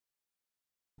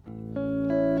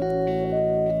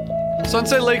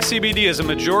Sunset Lake CBD is a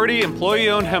majority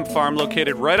employee-owned hemp farm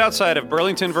located right outside of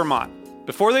Burlington, Vermont.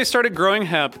 Before they started growing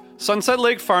hemp, Sunset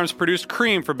Lake Farms produced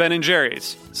cream for Ben &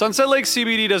 Jerry's. Sunset Lake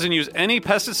CBD doesn't use any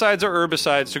pesticides or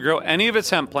herbicides to grow any of its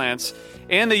hemp plants,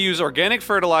 and they use organic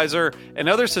fertilizer and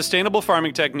other sustainable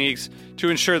farming techniques to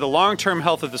ensure the long-term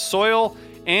health of the soil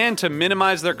and to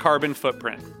minimize their carbon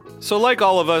footprint. So like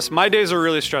all of us, my days are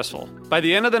really stressful. By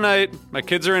the end of the night, my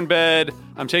kids are in bed,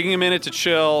 I'm taking a minute to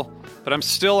chill, but I'm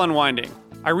still unwinding.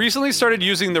 I recently started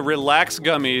using the Relax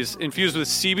gummies infused with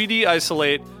CBD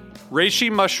isolate,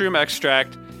 reishi mushroom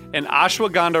extract, and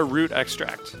ashwagandha root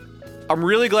extract. I'm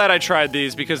really glad I tried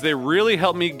these because they really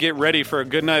helped me get ready for a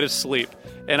good night of sleep,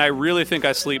 and I really think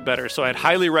I sleep better, so I'd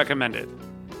highly recommend it.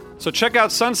 So check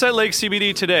out Sunset Lake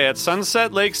CBD today at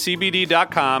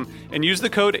sunsetlakecbd.com and use the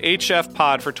code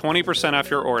HFPOD for 20% off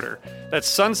your order. That's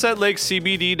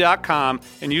sunsetlakecbd.com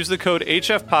and use the code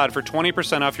HFPOD for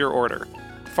 20% off your order.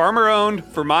 Farmer-owned,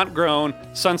 Vermont-grown,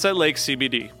 Sunset Lake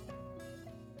CBD.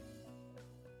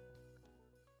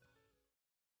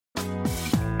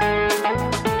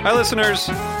 Hi listeners,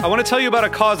 I want to tell you about a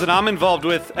cause that I'm involved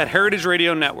with at Heritage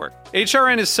Radio Network.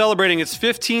 HRN is celebrating its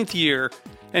 15th year,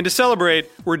 and to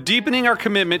celebrate, we're deepening our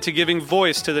commitment to giving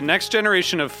voice to the next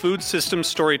generation of food systems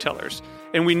storytellers,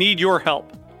 and we need your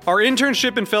help. Our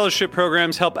internship and fellowship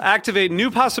programs help activate new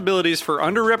possibilities for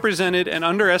underrepresented and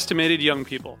underestimated young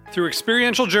people through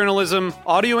experiential journalism,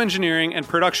 audio engineering, and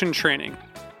production training.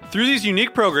 Through these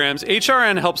unique programs,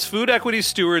 HRN helps food equity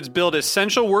stewards build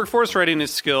essential workforce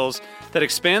readiness skills that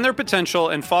expand their potential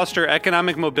and foster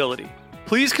economic mobility.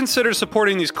 Please consider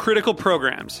supporting these critical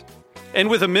programs. And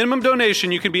with a minimum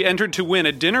donation, you can be entered to win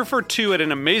a dinner for two at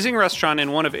an amazing restaurant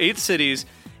in one of 8 cities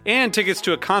and tickets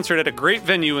to a concert at a great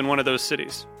venue in one of those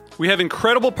cities. We have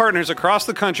incredible partners across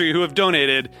the country who have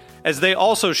donated, as they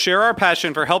also share our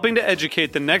passion for helping to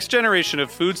educate the next generation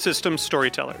of food systems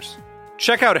storytellers.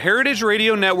 Check out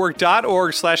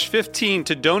heritageradionetwork.org/15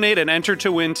 to donate and enter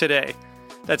to win today.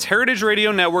 That's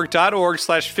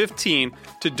heritageradionetwork.org/15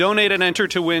 to donate and enter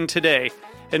to win today.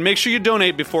 And make sure you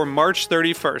donate before March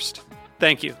 31st.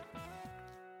 Thank you.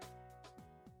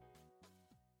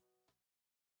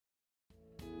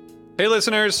 Hey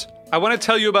listeners, I want to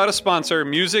tell you about a sponsor,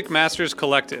 Music Masters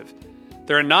Collective.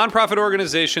 They're a nonprofit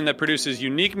organization that produces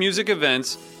unique music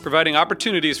events, providing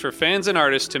opportunities for fans and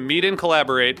artists to meet and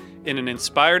collaborate in an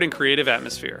inspired and creative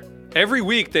atmosphere. Every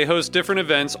week, they host different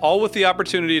events, all with the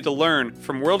opportunity to learn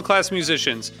from world-class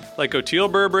musicians like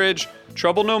Oteil Burbridge,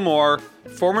 Trouble No More,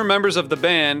 former members of the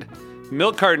band,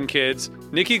 Milk Carton Kids,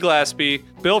 Nikki Glaspie,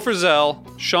 Bill Frisell,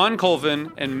 Sean Colvin,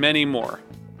 and many more.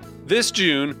 This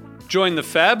June, join the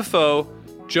Fab Four,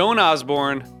 Joan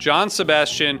Osborne, John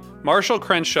Sebastian, Marshall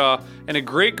Crenshaw, and a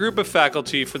great group of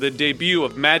faculty for the debut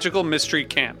of Magical Mystery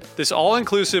Camp. This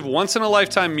all-inclusive,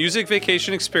 once-in-a-lifetime music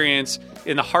vacation experience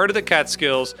in the heart of the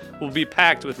Catskills will be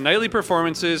packed with nightly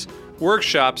performances,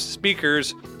 workshops,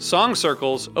 speakers, song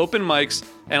circles, open mics,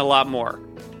 and a lot more.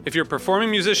 If you're a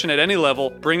performing musician at any level,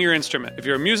 bring your instrument. If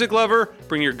you're a music lover,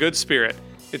 bring your good spirit.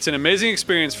 It's an amazing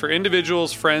experience for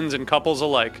individuals, friends, and couples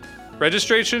alike.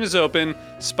 Registration is open,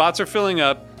 spots are filling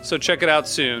up, so check it out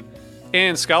soon.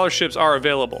 And scholarships are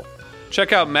available.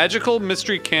 Check out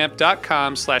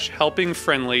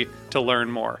magicalmysterycamp.com/helpingfriendly to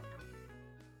learn more.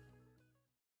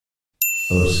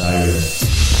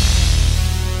 Osiris.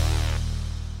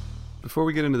 Before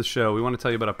we get into the show, we want to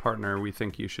tell you about a partner we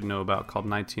think you should know about called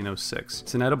 1906.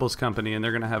 It's an edibles company, and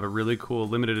they're going to have a really cool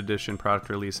limited edition product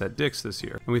release at Dick's this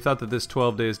year. And we thought that this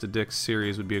 12 Days to Dick's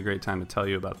series would be a great time to tell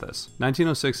you about this.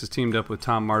 1906 has teamed up with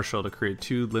Tom Marshall to create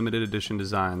 2 limited edition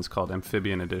designs called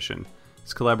Amphibian Edition.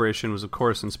 This collaboration was, of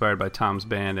course, inspired by Tom's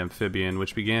band Amphibian,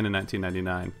 which began in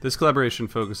 1999. This collaboration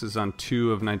focuses on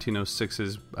 2 of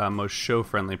 1906's most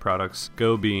show-friendly products,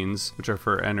 Go Beans, which are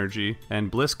for energy,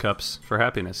 and Bliss Cups for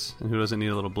happiness. And who doesn't need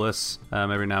a little bliss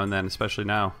every now and then, especially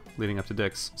now, leading up to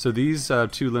Dick's. So these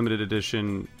 2 limited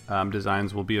edition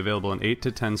designs will be available in 8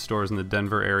 to 10 stores in the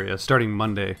Denver area starting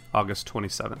Monday, August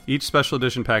 27th. Each special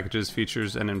edition packages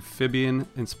features an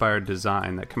amphibian-inspired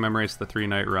design that commemorates the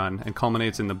 3-night run and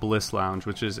culminates in the Bliss Lounge,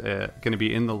 which is going to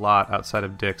be in the lot outside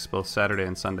of Dick's both Saturday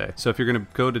and Sunday. So if you're going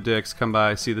to go to Dick's, come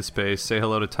by, see the space, say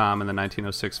hello to Tom and the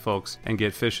 1906 folks, and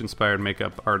get fish-inspired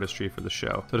makeup artistry for the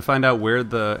show. So to find out where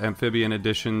the amphibian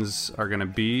editions are going to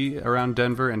be around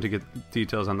Denver and to get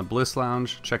details on the Bliss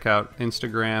Lounge, check out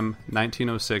Instagram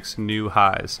 1906 New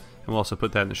Highs, and we'll also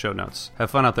put that in the show notes.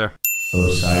 Have fun out there.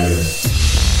 Osiris.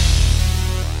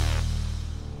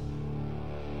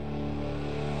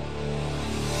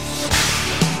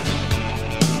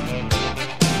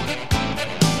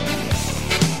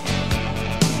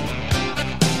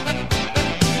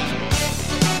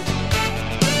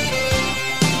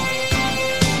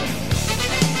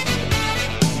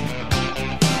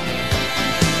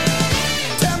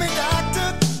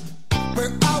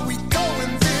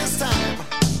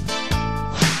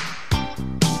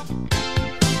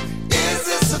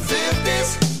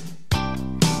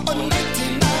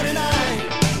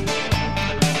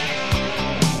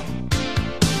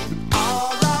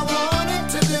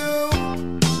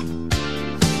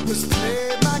 Just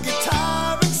play my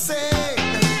guitar and sing.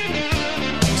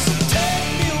 So take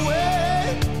me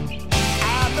away,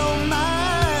 I don't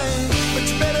mind, but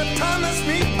you better promise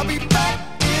me I'll be back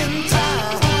in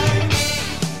time.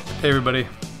 Hey everybody,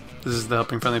 this is the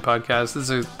Helping Friendly Podcast. This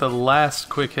is the last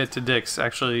quick hit to Dick's.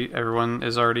 Actually, everyone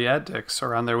is already at Dick's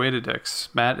or on their way to Dick's.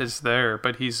 Matt is there,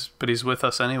 but he's with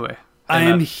us anyway. Hey, I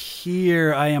am Matt.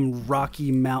 here. I am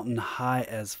Rocky Mountain high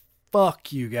as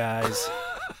fuck, you guys.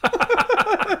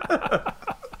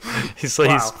 He's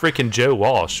freaking Joe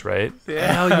Walsh, right?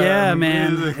 Hell yeah,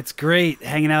 man. It's great.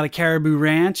 Hanging out at Caribou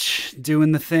Ranch,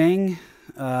 doing the thing.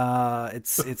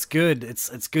 It's good.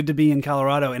 It's good to be in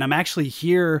Colorado. And I'm actually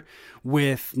here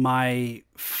with my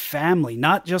family,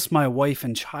 not just my wife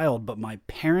and child, but my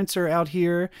parents are out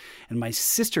here and my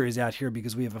sister is out here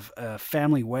because we have a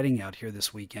family wedding out here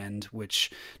this weekend,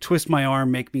 which twist my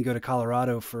arm, make me go to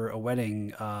Colorado for a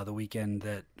wedding the weekend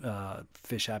that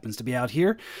Fish happens to be out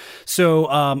here. So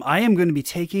I am going to be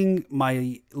taking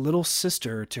my little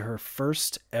sister to her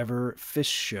first ever Fish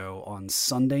show on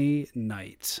Sunday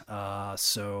night.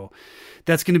 So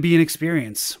that's going to be an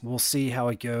experience. We'll see how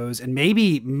it goes. And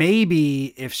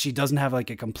maybe if she doesn't have like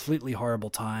a completely horrible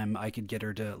time, I could get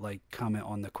her to like comment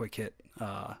on the quick hit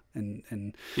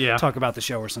and talk about the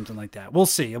show or something like that. We'll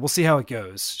see. We'll see how it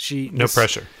goes. No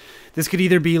pressure. This could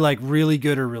either be like really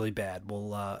good or really bad.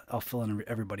 I'll fill in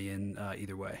everybody in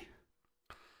either way.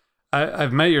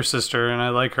 I've met your sister and I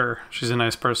like her. She's a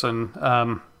nice person.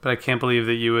 But I can't believe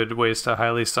that you would waste a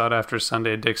highly sought after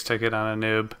Sunday Dick's ticket on a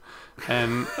noob.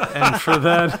 And for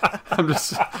that,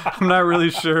 I'm not really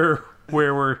sure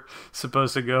where we're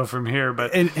supposed to go from here.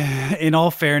 But in all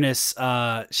fairness,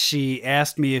 she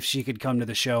asked me if she could come to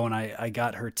the show, and I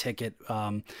got her ticket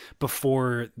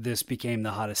before this became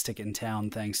the hottest ticket in town,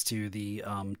 thanks to the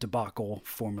debacle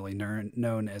formerly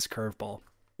known as Curveball.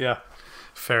 Yeah,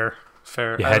 fair.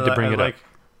 You had to bring it up.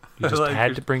 You just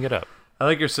had to bring it up. I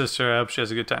like your sister. I hope she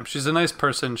has a good time. She's a nice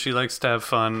person. She likes to have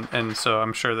fun, and so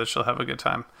I'm sure that she'll have a good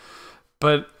time.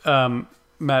 But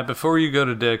Matt, before you go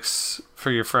to Dick's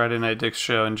for your Friday night Dick's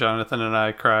show and Jonathan and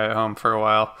I cry at home for a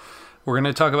while, we're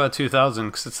going to talk about 2000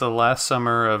 because it's the last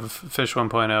summer of Fish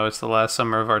 1.0. It's the last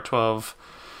summer of our 12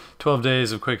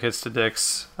 days of quick hits to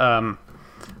Dick's.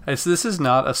 This is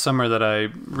not a summer that I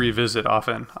revisit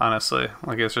often, honestly.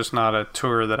 Like, it's just not a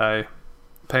tour that I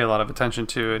pay a lot of attention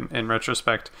to in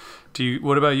retrospect.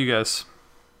 What about you guys?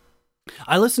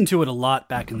 I listened to it a lot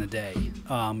back in the day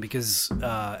because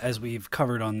as we've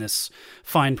covered on this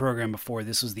fine program before,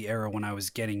 this was the era when I was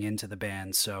getting into the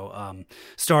band. So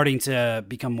starting to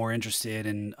become more interested.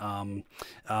 And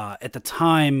at the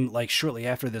time, like shortly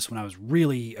after this, when I was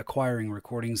really acquiring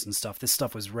recordings and stuff, this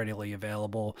stuff was readily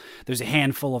available. There's a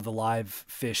handful of the Live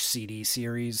Fish CD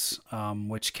series,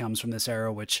 which comes from this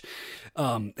era, which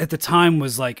at the time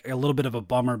was like a little bit of a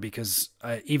bummer because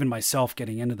even myself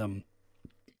getting into them,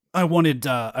 I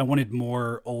wanted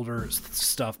more older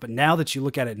stuff, but now that you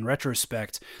look at it in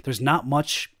retrospect, there's not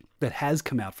much that has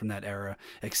come out from that era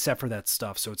except for that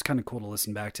stuff. So it's kind of cool to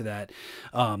listen back to that.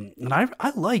 And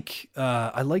I like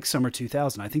Summer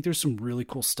 2000. I think there's some really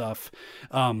cool stuff.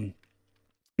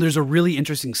 There's a really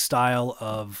interesting style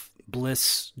of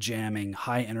bliss jamming,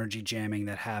 high energy jamming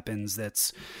that happens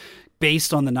that's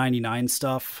based on the 99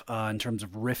 stuff in terms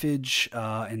of riffage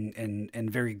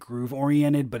and very groove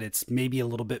oriented, but it's maybe a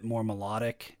little bit more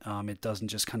melodic. It doesn't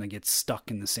just kind of get stuck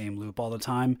in the same loop all the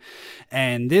time.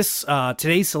 And this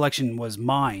today's selection was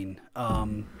mine.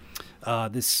 We're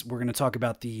going to talk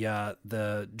about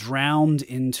the Drowned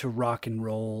into Rock and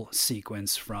Roll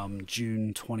sequence from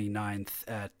June 29th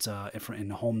in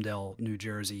Holmdel, New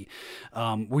Jersey.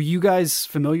 Were you guys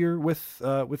familiar with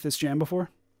this jam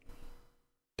before?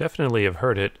 Definitely have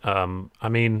heard it. I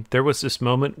mean, there was this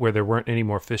moment where there weren't any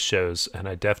more Fish shows, and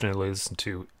I definitely listened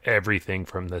to everything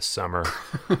from this summer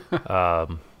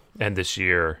and this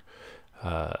year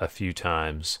a few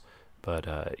times. But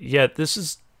this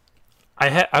is.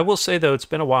 I will say though, it's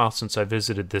been a while since I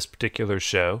visited this particular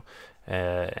show,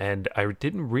 and I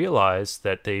didn't realize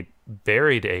that they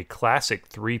buried a classic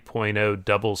 3.0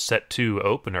 double set 2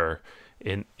 opener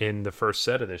in the first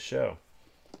set of this show,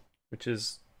 which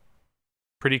is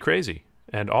pretty crazy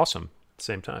and awesome at the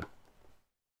same time.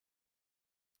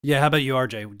 Yeah, how about you,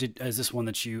 RJ? Is this one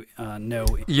that you know?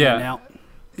 Yeah. Now?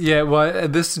 Yeah, well,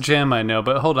 this jam I know,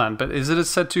 but hold on. But is it a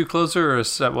set 2 closer or a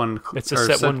set 1? It's a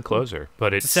set 1 closer,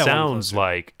 but it sounds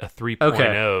like a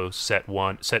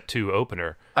 3.0 set 2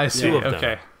 opener. I see. Two of them,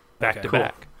 okay. back to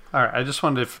back. All right, I just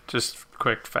wanted to just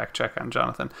quick fact check on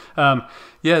Jonathan.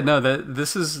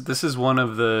 This is one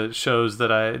of the shows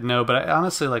that I know, but I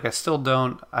honestly I still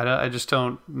don't. I just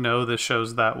don't know the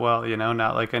shows that well.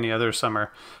 Not like any other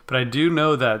summer, but I do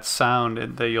know that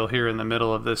sound that you'll hear in the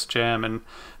middle of this jam. And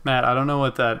Matt, I don't know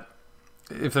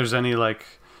if there's any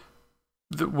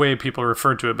the way people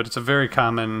refer to it, but it's a very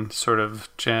common sort of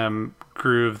jam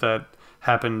groove that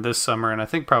happened this summer, and I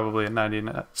think probably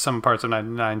in some parts of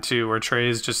 99 too, where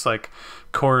Trey's just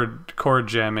chord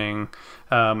jamming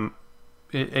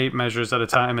 8 measures at a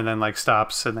time, and then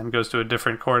stops and then goes to a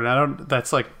different chord. And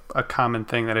that's a common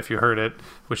thing that if you heard it,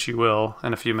 which you will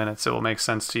in a few minutes, it will make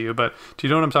sense to you. But do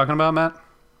you know what I'm talking about, Matt?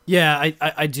 Yeah,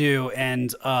 I do.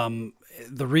 And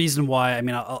the reason why,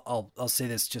 I'll say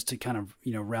this just to kind of,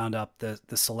 round up the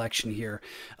selection here.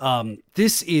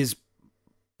 This is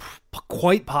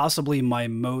quite possibly my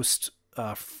most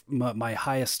my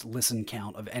highest listen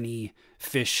count of any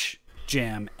Phish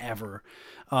jam ever,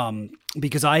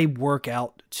 because I work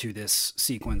out to this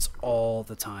sequence all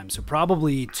the time. So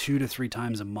probably 2 to 3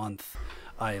 times a month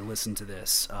I listen to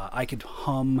this. I could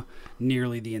hum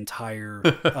nearly the entire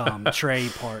Trey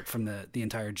part from the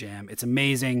entire jam. It's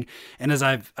amazing. And as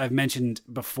I've mentioned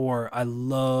before, I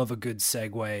love a good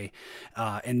segue,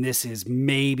 and this is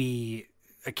maybe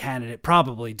a candidate,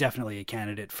 probably definitely a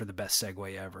candidate for the best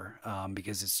segue ever,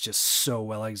 because it's just so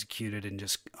well executed and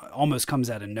just almost comes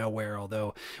out of nowhere.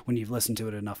 Although when you've listened to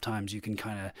it enough times, you can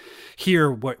kind of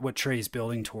hear what Trey's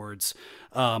building towards.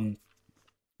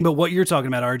 But what you're talking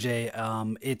about,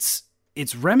 RJ,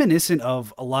 it's reminiscent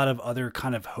of a lot of other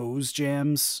kind of hose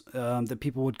jams that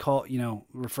people would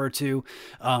refer to.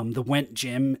 The Went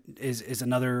Jam is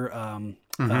another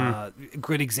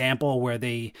good example where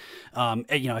they,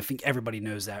 I think everybody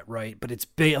knows that, right? But it's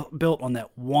built on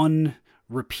that one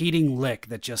repeating lick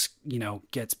that just,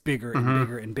 gets bigger and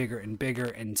bigger and bigger and bigger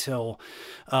until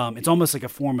it's almost like a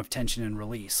form of tension and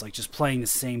release, just playing the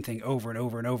same thing over and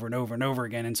over and over and over and over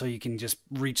again until you can just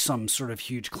reach some sort of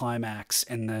huge climax.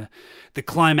 And the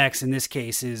climax in this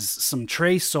case is some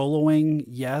Trey soloing,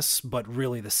 yes, but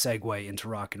really the segue into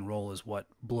rock and roll is what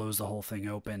blows the whole thing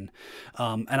open.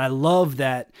 And I love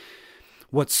that.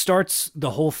 What starts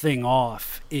the whole thing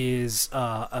off is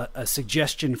a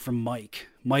suggestion from Mike.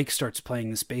 Mike starts playing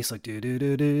this bass do do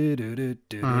do do do do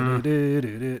do do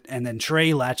do, and then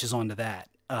Trey latches onto that,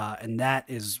 and that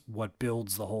is what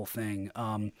builds the whole thing.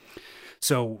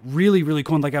 So really, really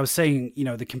cool. And like I was saying,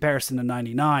 the comparison to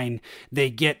 99,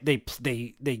 they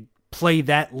play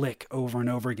that lick over and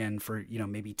over again for,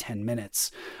 maybe 10 minutes.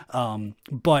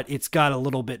 But it's got a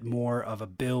little bit more of a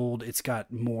build. It's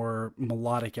got more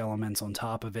melodic elements on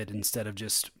top of it instead of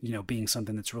just, being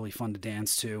something that's really fun to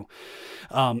dance to.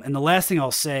 And the last thing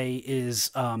I'll say is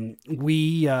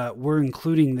we're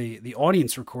including the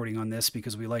audience recording on this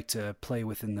because we like to play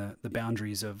within the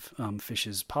boundaries of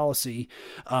Phish's policy.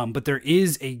 But there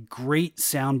is a great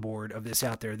soundboard of this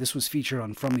out there. This was featured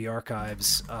on From the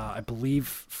Archives, I believe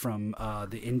from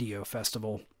the Indio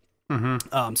Festival.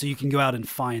 So you can go out and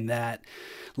find that,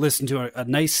 listen to a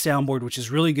nice soundboard, which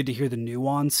is really good to hear the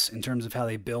nuance in terms of how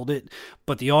they build it.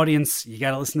 But the audience, you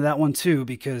got to listen to that one too,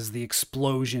 because the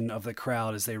explosion of the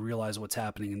crowd as they realize what's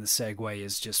happening in the segue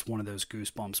is just one of those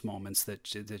goosebumps moments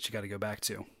that you got to go back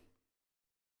to.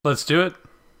 Let's do it.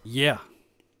 Yeah.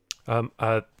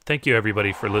 Thank you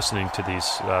everybody for listening to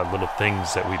these little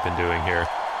things that we've been doing here.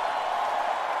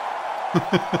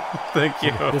 Thank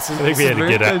you. I think we had to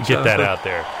get that out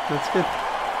there. That's good.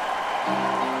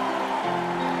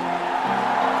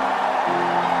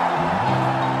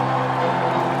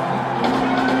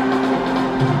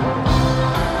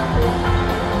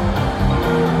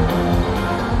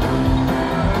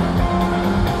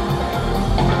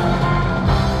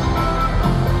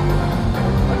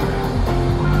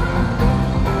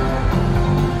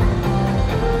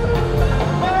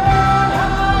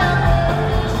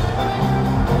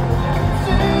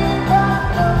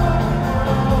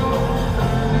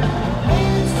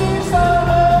 See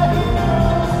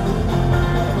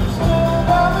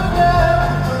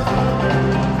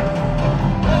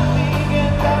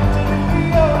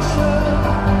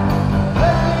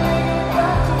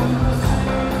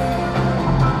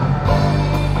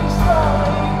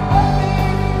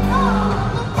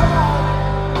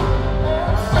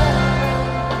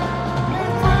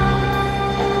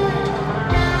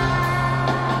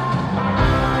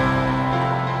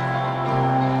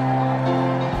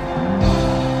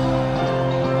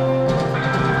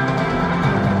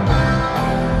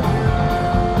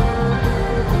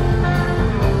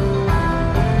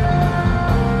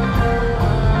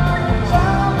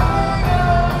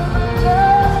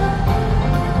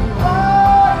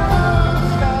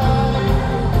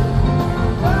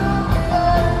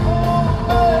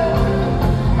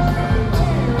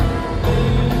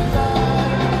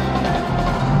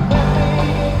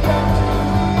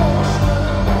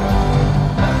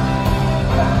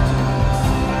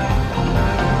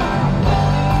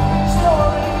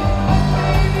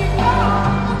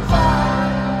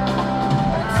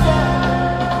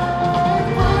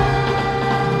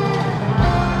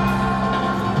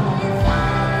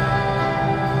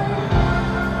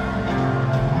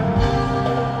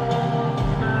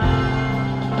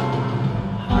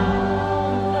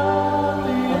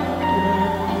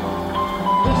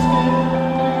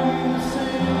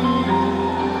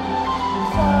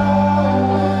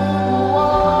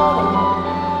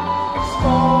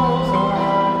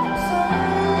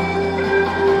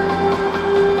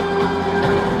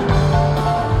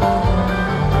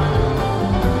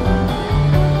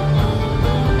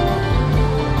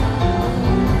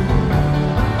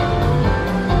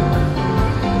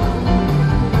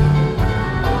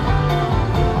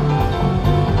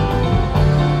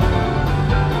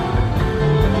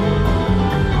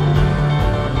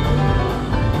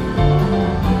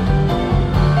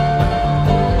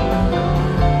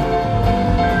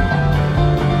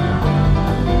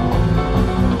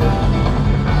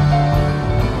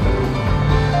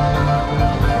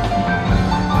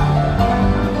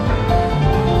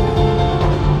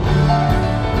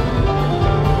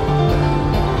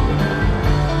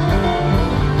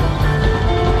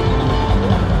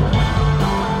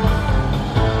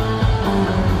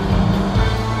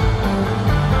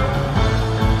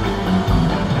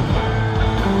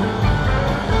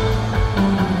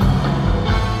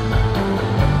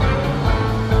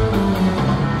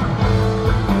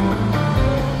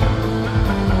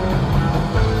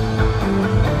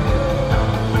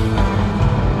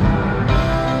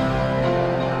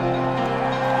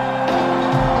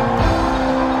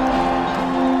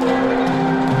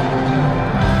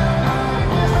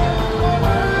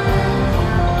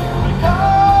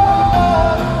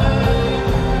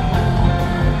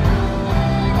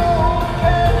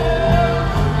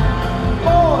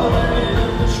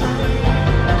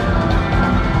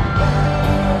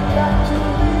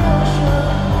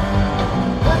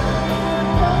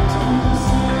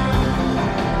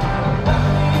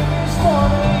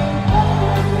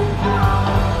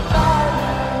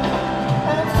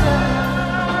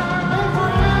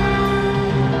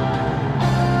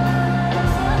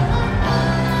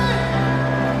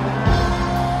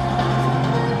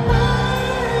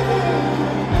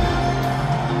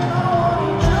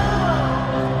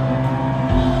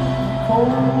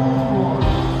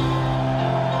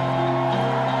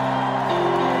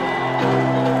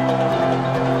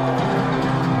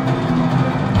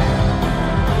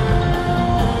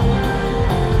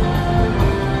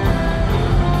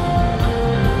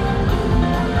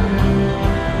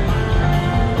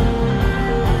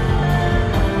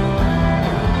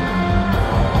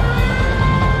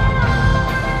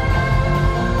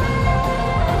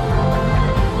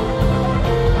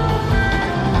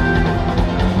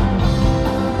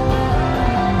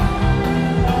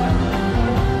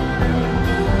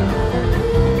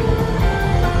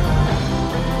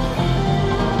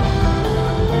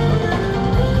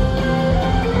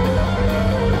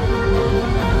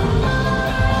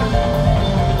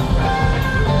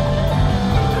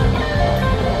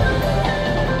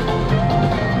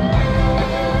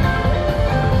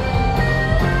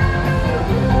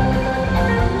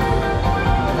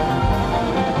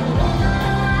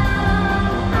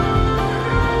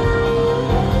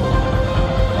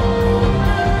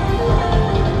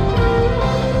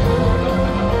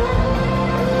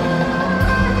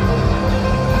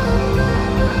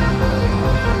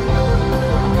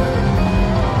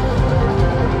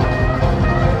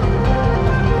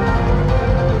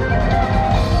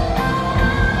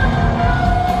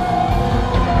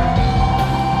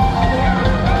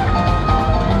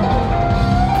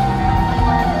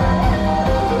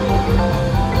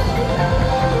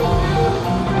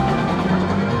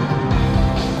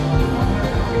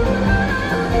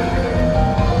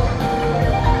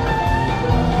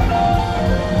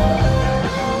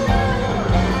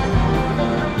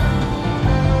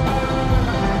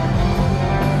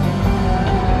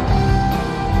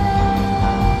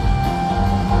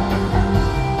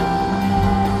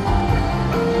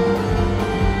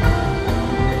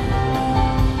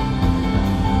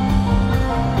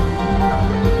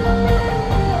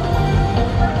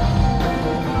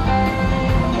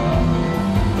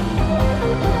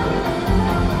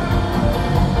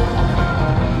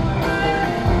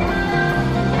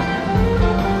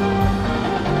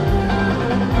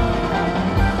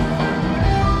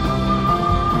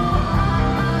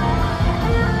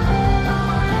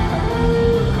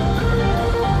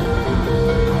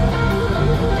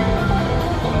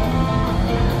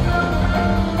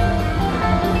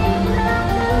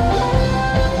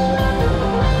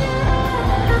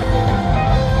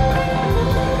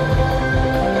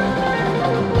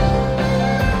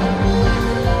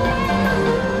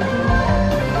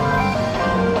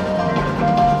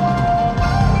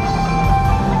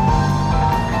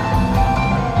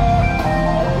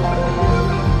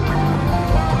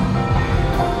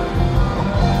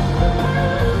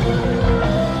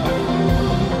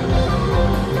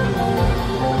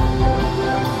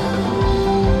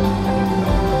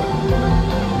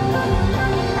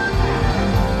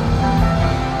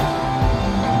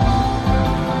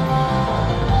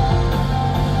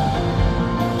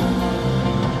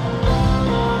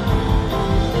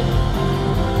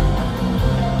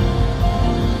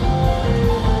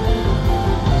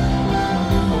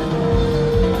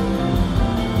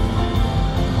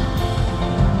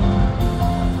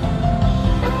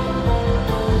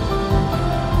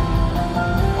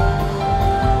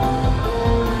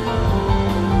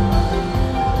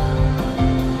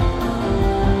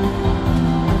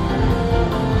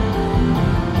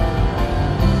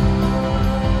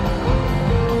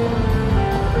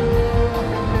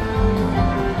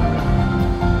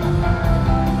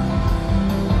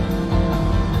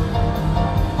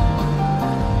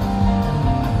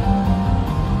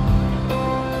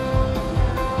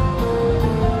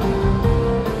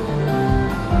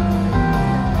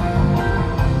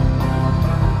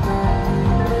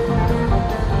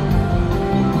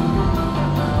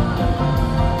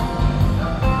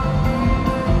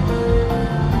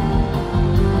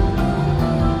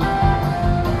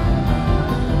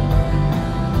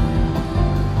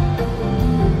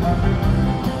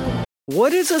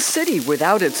What is a city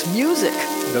without its music?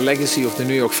 The legacy of the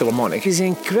New York Philharmonic is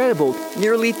incredible.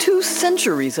 Nearly 2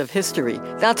 centuries of history.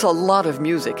 That's a lot of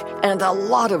music and a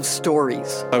lot of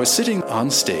stories. I was sitting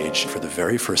on stage for the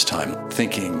very first time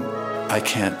thinking, I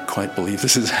can't quite believe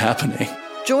this is happening.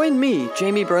 Join me,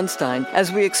 Jamie Bernstein,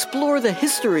 as we explore the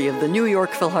history of the New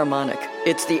York Philharmonic.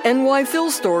 It's the NY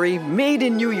Phil Story Made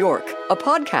in New York, a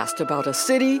podcast about a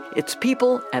city, its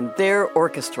people, and their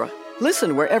orchestra.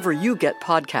 Listen wherever you get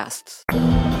podcasts.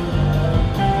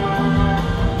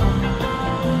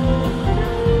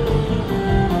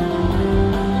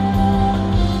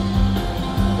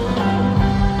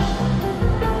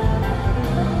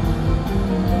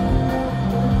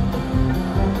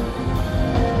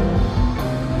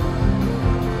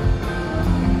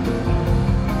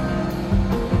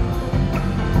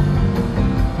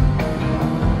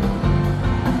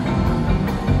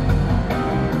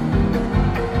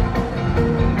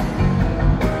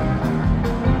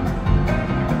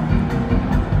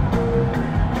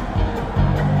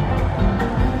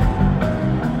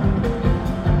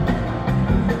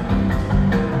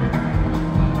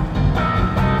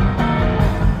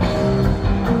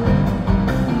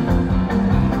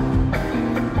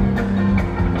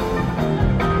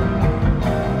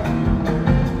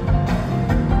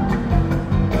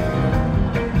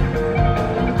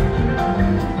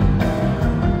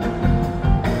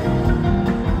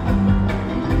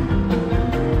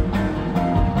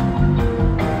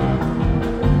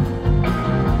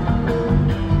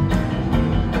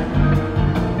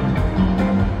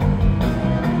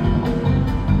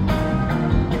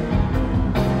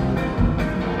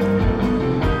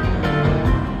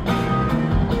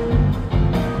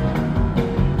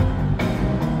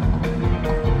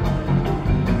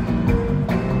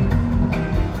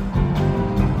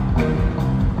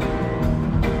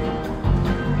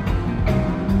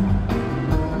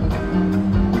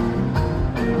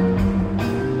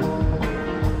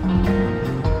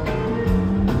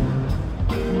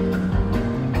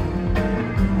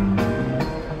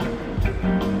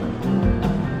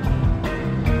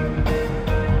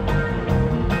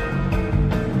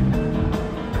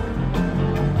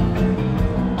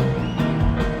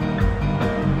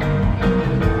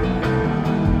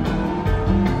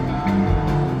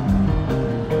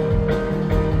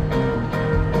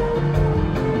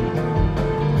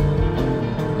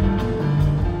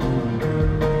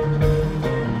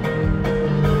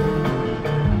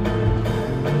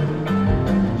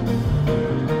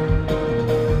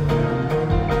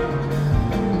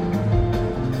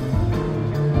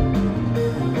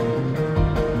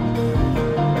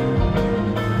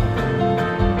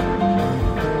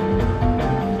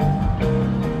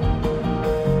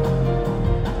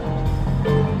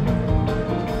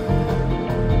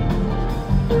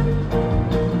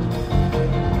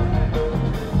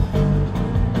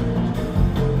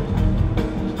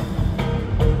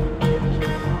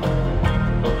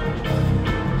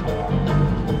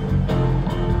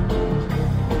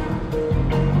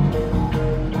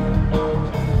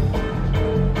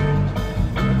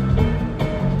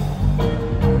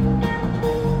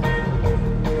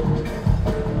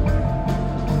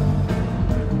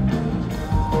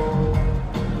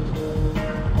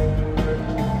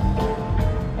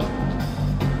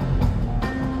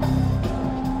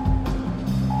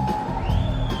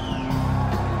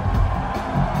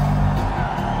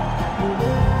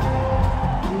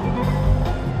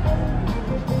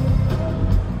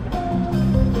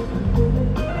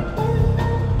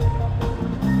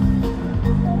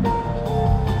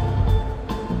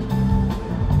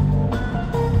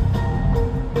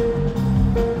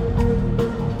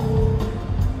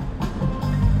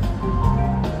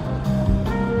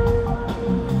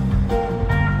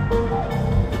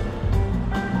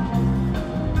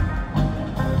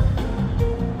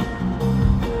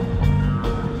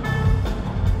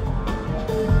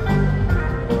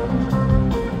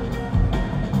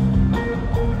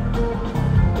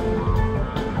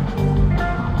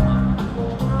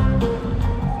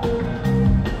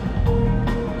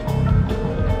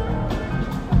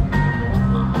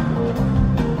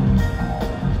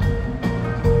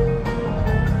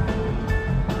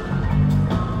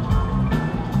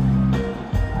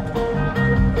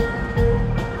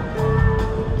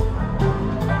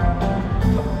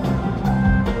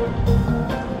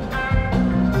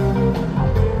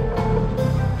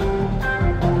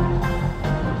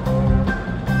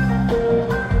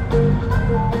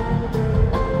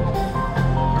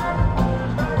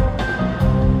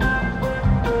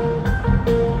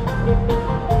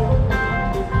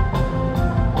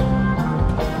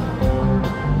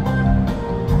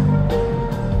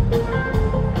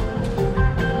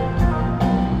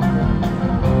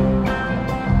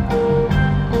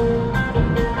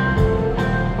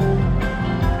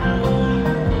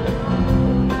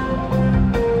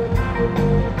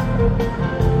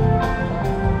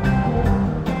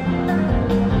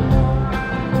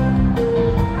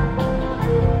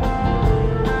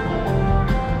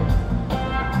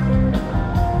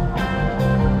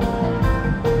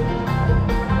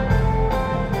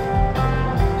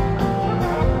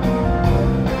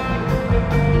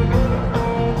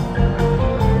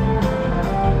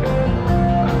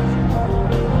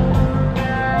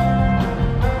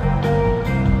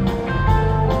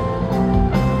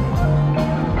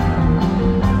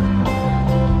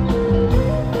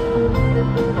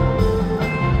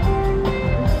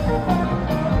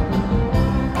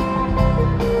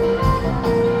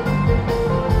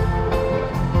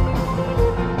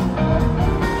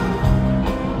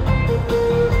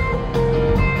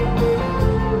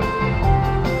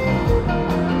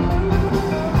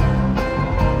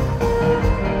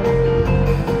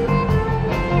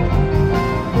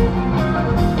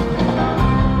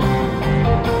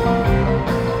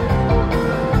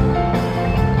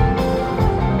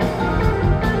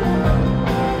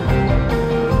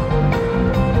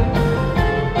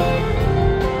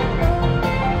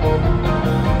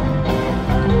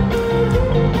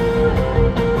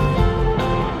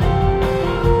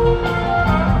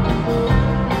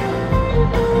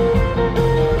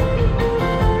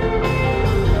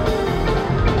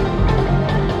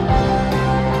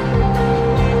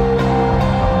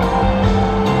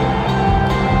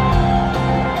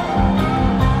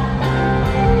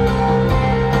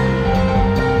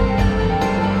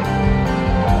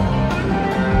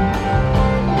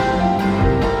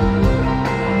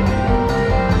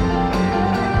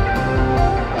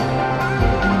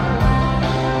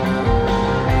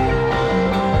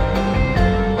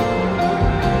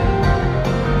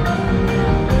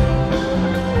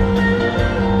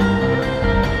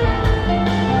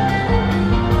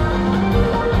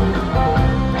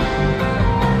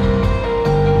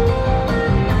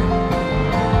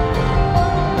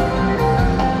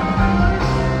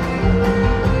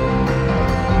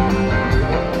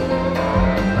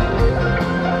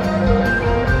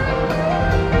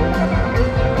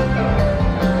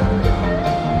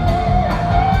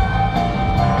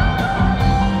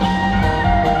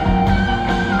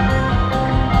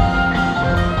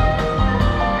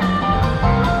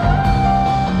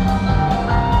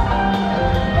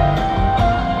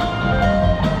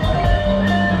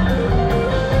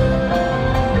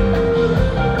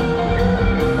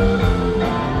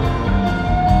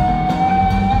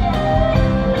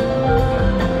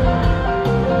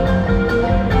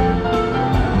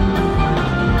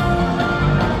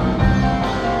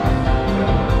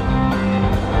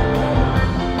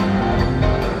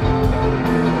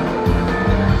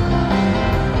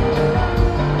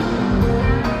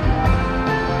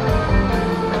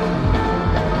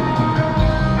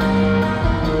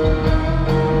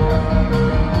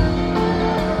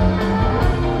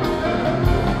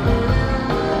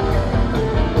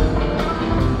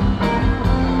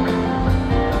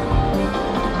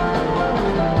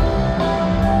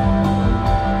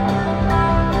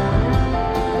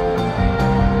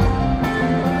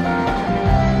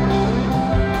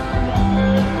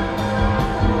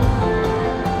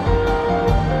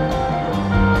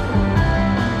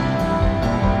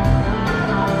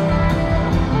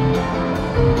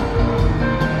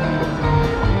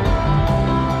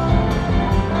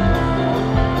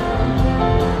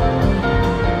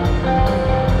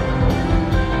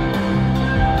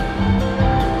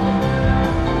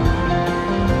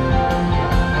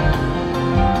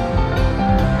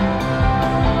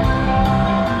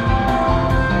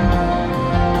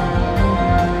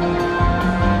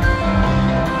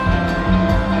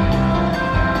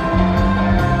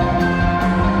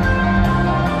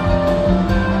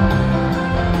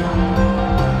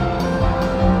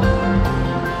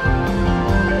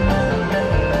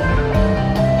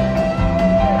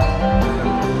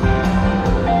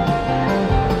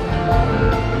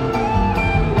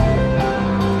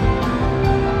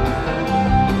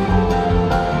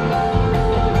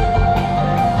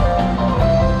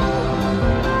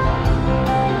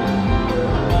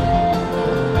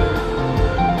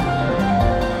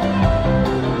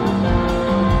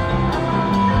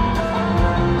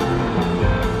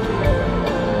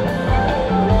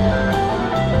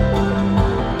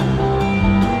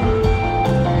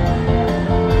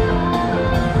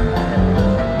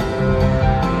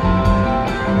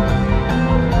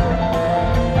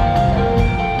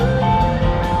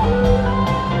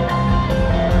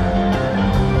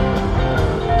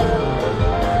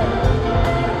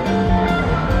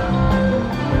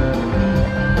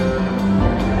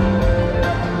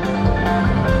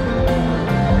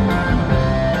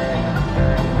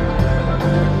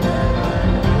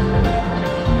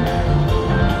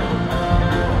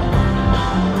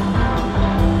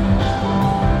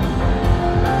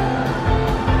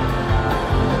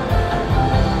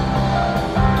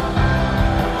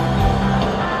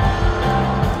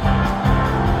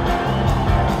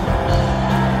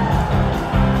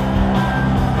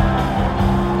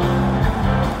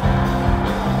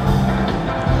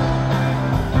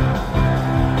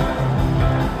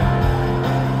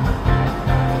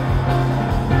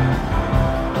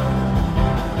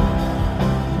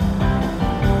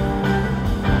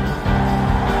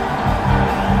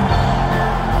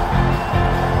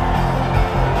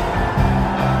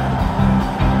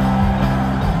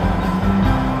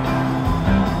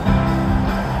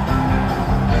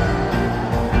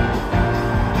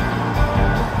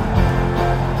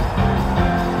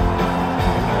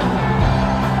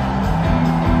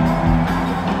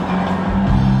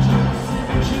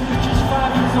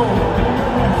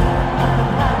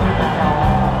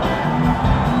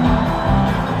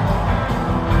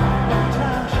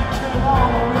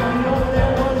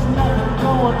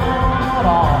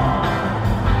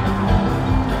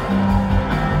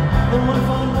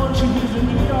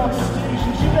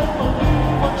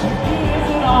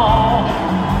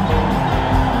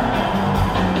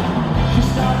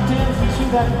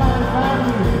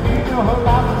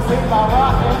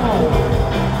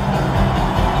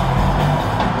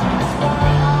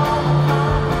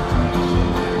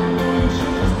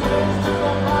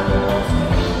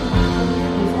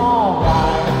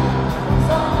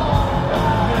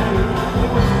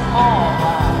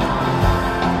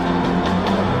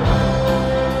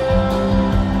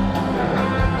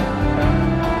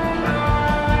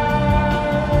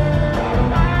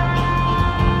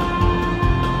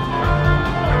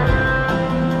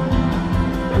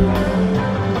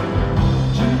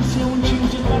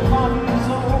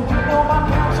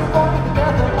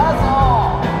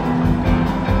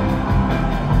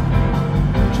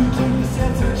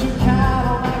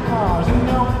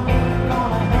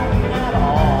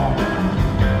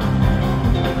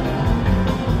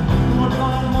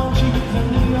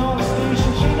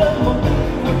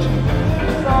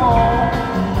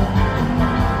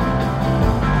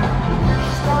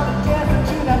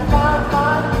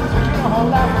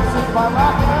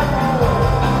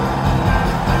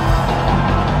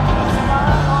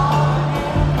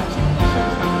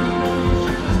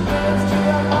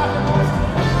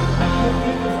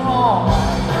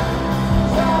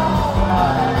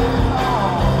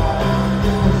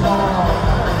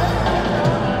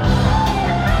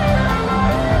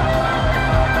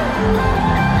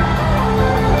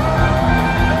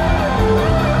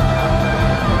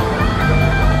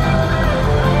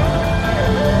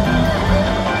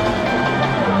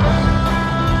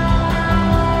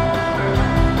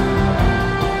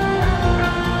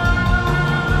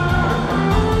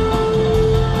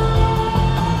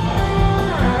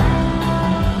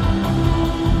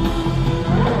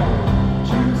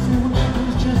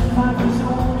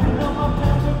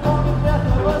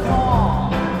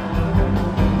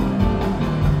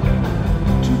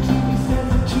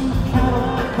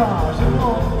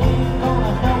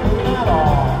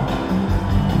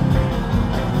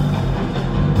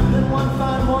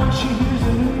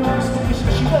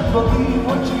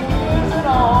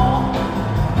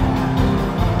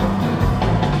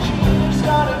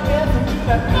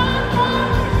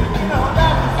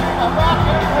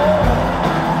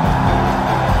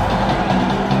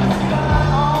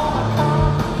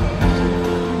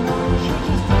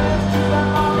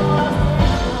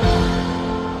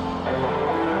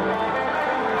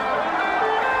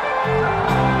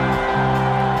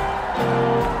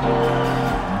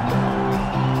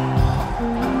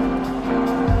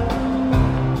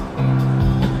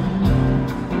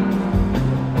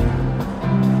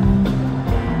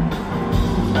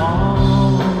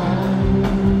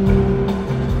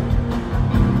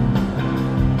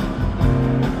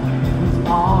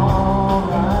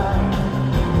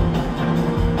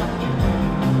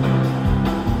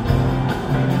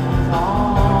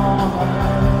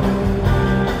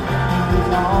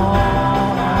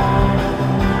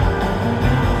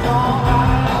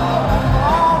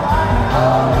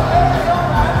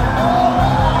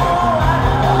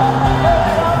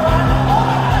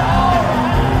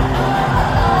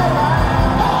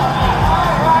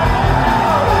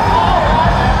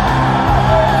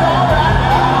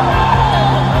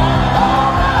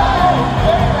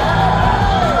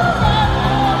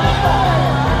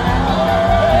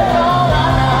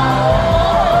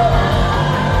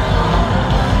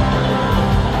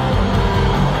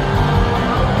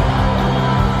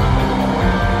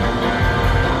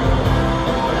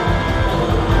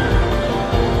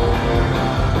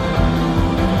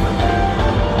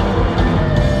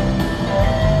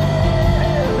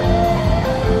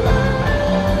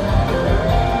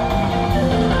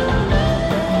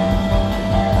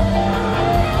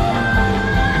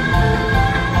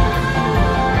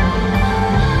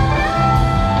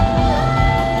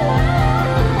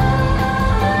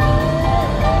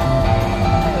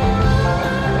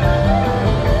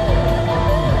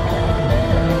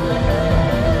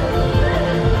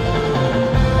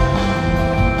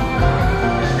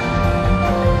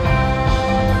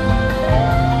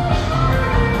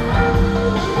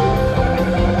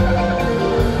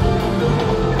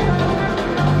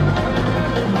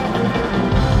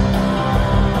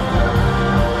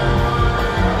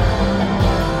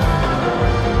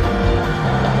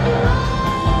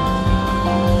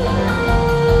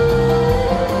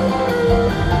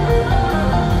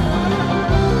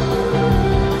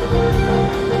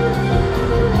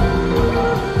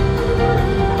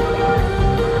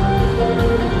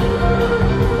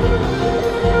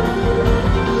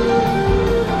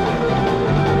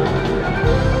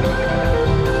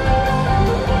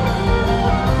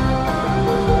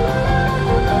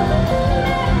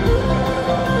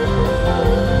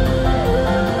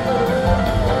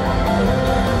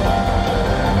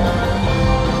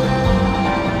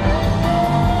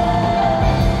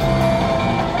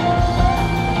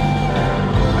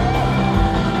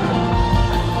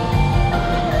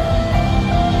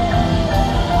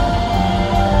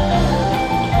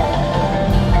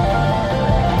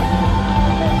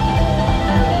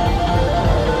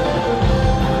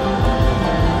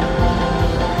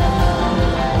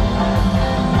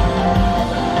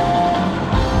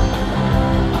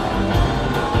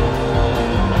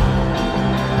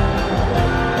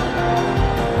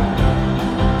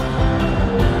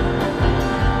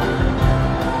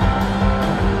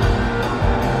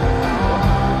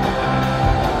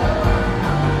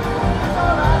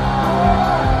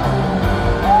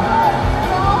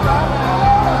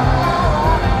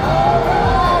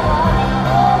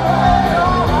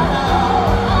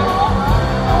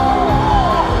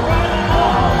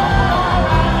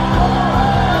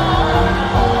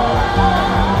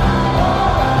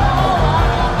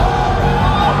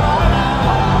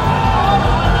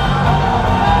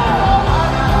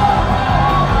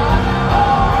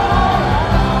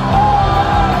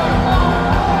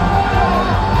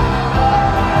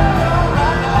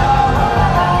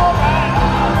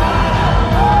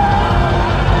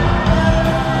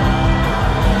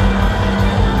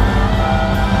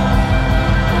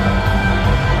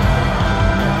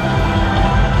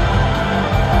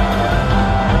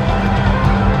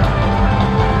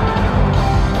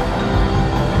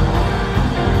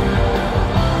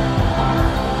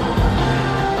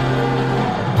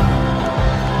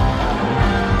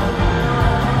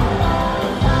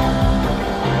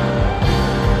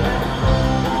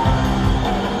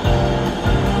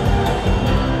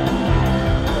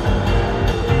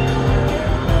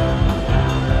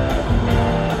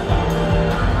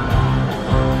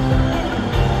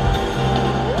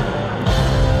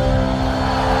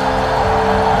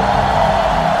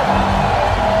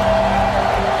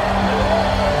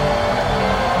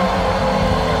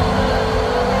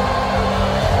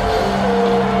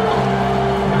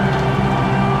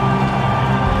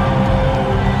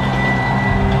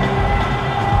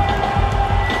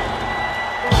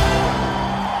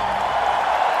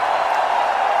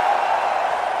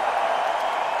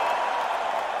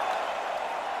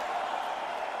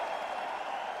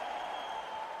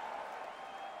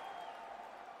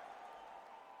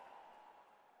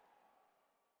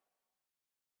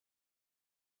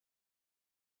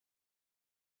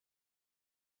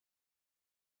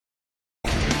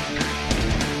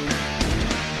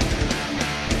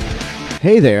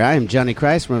 Hey there, I am Johnny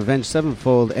Christ from Avenged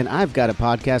Sevenfold, and I've got a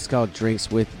podcast called Drinks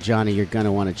with Johnny you're going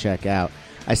to want to check out.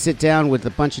 I sit down with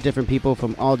a bunch of different people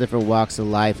from all different walks of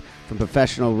life, from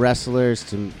professional wrestlers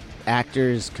to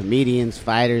actors, comedians,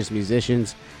 fighters,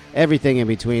 musicians, everything in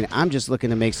between. I'm just looking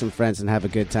to make some friends and have a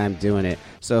good time doing it.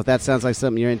 So if that sounds like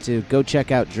something you're into, go check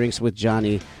out Drinks with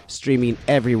Johnny, streaming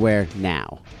everywhere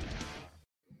now.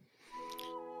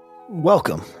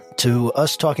 Welcome to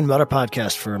us talking about our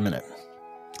podcast for a minute.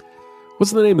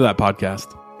 What's the name of that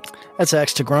podcast? That's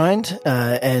Axe to Grind,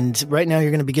 and right now you're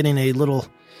going to be getting a little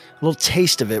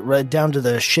taste of it, right down to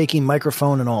the shaky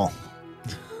microphone and all.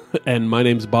 And my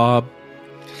name's Bob.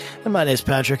 And my name's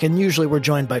Patrick, and usually we're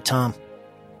joined by Tom.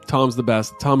 Tom's the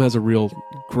best. Tom has a real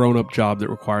grown-up job that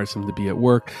requires him to be at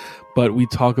work, but we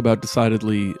talk about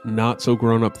decidedly not so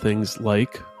grown-up things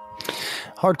like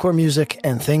hardcore music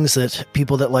and things that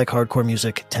people that like hardcore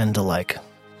music tend to like.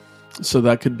 So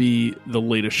that could be the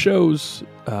latest shows,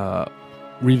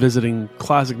 revisiting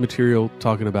classic material,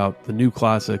 talking about the new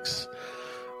classics,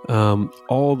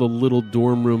 all the little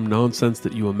dorm room nonsense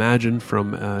that you imagine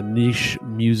from niche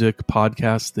music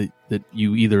podcasts that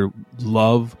you either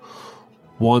love,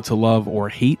 want to love, or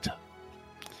hate.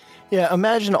 Yeah,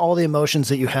 imagine all the emotions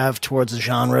that you have towards a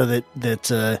genre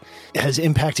that has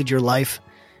impacted your life,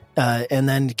 and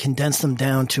then condense them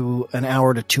down to an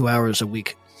hour to 2 hours a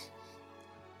week.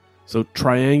 So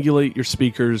triangulate your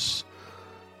speakers,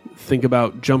 think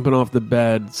about jumping off the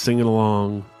bed, singing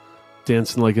along,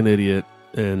 dancing like an idiot,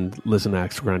 and listen to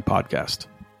Axe to Grind podcast.